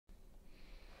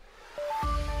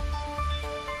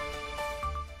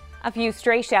A few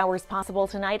stray showers possible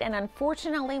tonight, and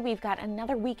unfortunately, we've got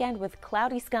another weekend with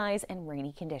cloudy skies and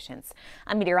rainy conditions.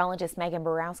 I'm meteorologist Megan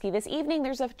Borowski. This evening,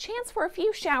 there's a chance for a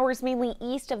few showers, mainly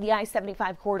east of the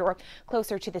I-75 corridor,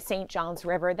 closer to the St. Johns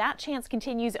River. That chance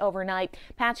continues overnight.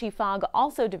 Patchy fog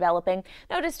also developing.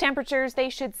 Notice temperatures, they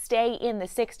should stay in the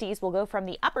 60s. We'll go from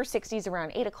the upper 60s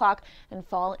around 8 o'clock and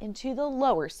fall into the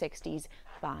lower 60s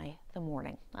by the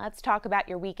morning. Let's talk about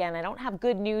your weekend. I don't have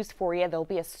good news for you. There'll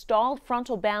be a stalled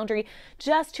frontal boundary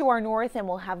just to our north, and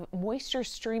we'll have moisture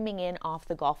streaming in off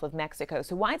the Gulf of Mexico.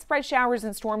 So widespread showers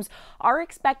and storms are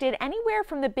expected anywhere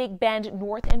from the Big Bend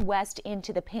north and west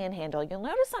into the Panhandle. You'll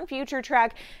notice on future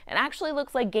track, it actually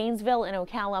looks like Gainesville and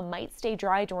Ocala might stay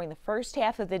dry during the first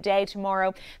half of the day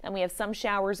tomorrow. Then we have some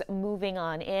showers moving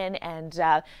on in, and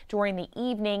during the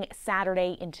evening,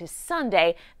 Saturday into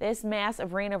Sunday, this mass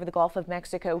of rain over the Gulf of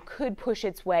Mexico could push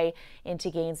its way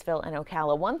into Gainesville and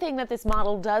Ocala. One thing that this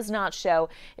model does not show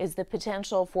is the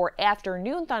potential for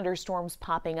afternoon thunderstorms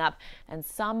popping up, and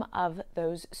some of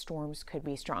those storms could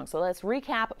be strong. So let's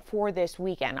recap for this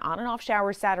weekend. On and off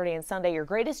showers Saturday and Sunday. Your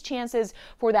greatest chances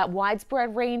for that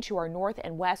widespread rain to our north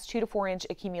and west, 2 to 4 inch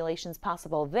accumulations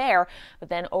possible there. But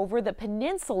then over the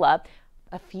peninsula,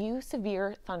 a few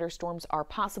severe thunderstorms are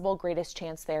possible. Greatest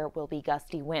chance there will be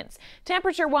gusty winds.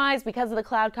 Temperature-wise, because of the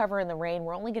cloud cover and the rain,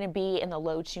 we're only going to be in the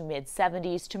low to mid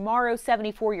 70s. Tomorrow,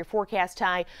 74, your forecast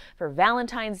high. For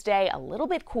Valentine's Day, a little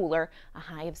bit cooler, a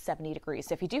high of 70 degrees.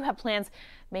 So if you do have plans,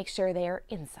 make sure they are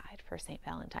inside for St.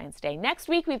 Valentine's Day. Next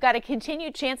week, we've got a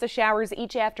continued chance of showers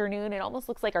each afternoon. It almost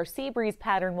looks like our sea breeze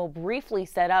pattern will briefly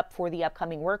set up for the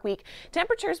upcoming work week.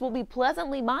 Temperatures will be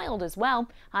pleasantly mild as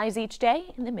well. Highs each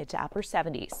day in the mid to upper 70s.